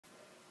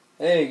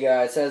Hey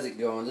guys, how's it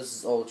going? This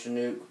is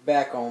L3GIT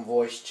back on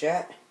voice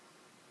chat.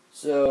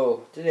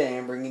 So today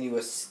I'm bringing you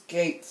a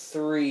Skate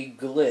 3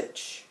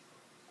 glitch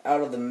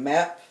out of the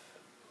map.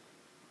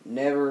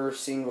 Never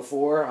seen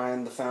before. I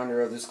am the founder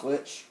of this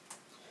glitch.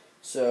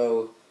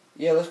 So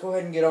yeah, let's go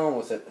ahead and get on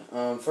with it.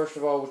 First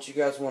of all, what you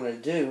guys want to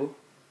do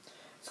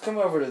is come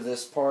over to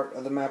this part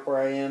of the map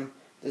where I am.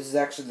 This is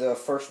actually the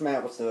first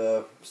map with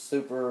the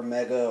super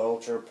mega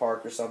ultra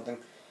park or something.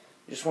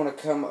 You just want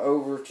to come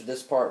over to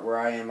this part where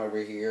I am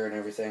over here and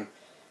everything.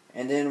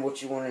 And then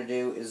what you want to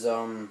do is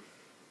go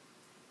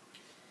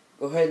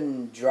ahead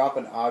and drop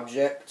an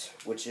object,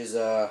 which is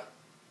just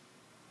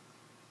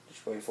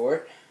wait for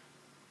it.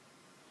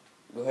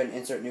 Go ahead and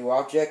insert new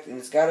object, and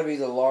it's got to be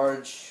the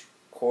large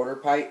quarter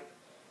pipe.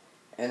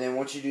 And then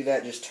once you do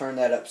that, just turn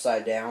that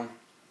upside down.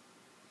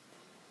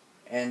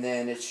 And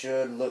then it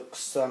should look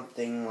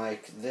something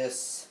like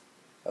this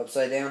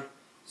upside down.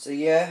 So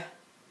yeah,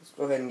 let's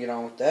go ahead and get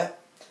on with that.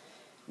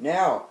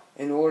 Now,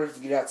 in order to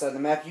get outside the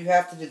map, you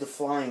have to do the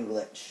flying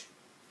glitch.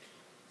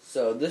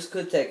 So this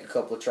could take a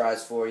couple of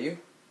tries for you.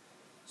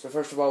 So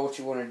first of all, what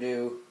you want to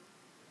do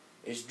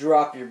is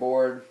drop your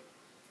board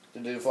to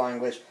do the flying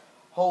glitch.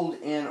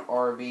 Hold in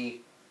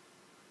RB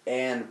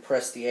and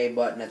press the A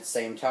button at the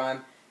same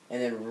time.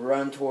 And then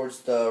run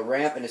towards the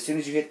ramp. And as soon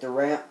as you hit the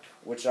ramp,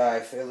 which I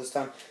failed this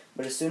time,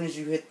 but as soon as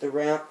you hit the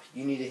ramp,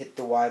 you need to hit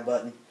the Y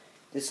button.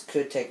 This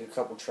could take a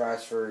couple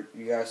tries for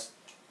you guys.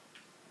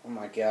 Oh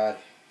my god.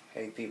 I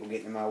hate people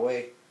getting in my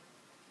way.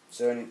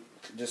 So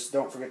just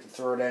don't forget to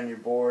throw down your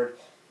board.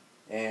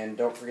 And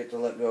don't forget to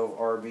let go of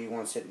RB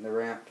once hitting the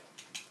ramp.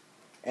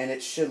 And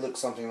it should look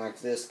something like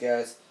this,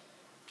 guys.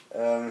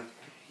 There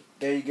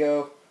you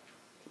go.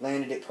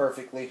 Landed it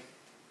perfectly.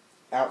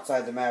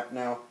 Outside the map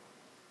now.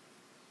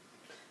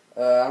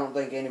 I don't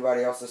think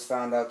anybody else has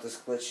found out this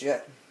glitch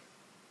yet.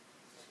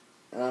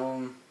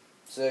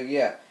 So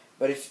yeah.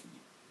 But if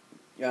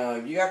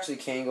you actually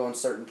can go in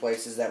certain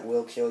places that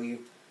will kill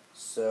you.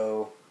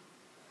 So,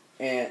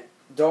 and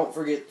don't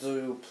forget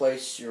to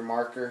place your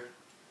marker.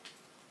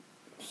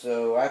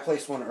 So I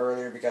placed one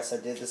earlier because I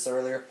did this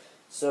earlier.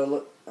 So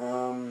look,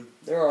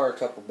 there are a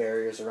couple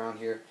barriers around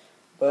here.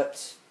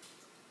 But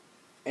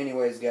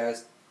anyways,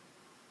 guys,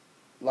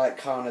 like,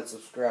 comment,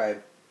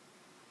 subscribe.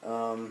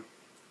 And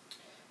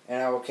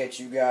I will catch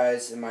you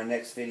guys in my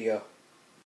next video.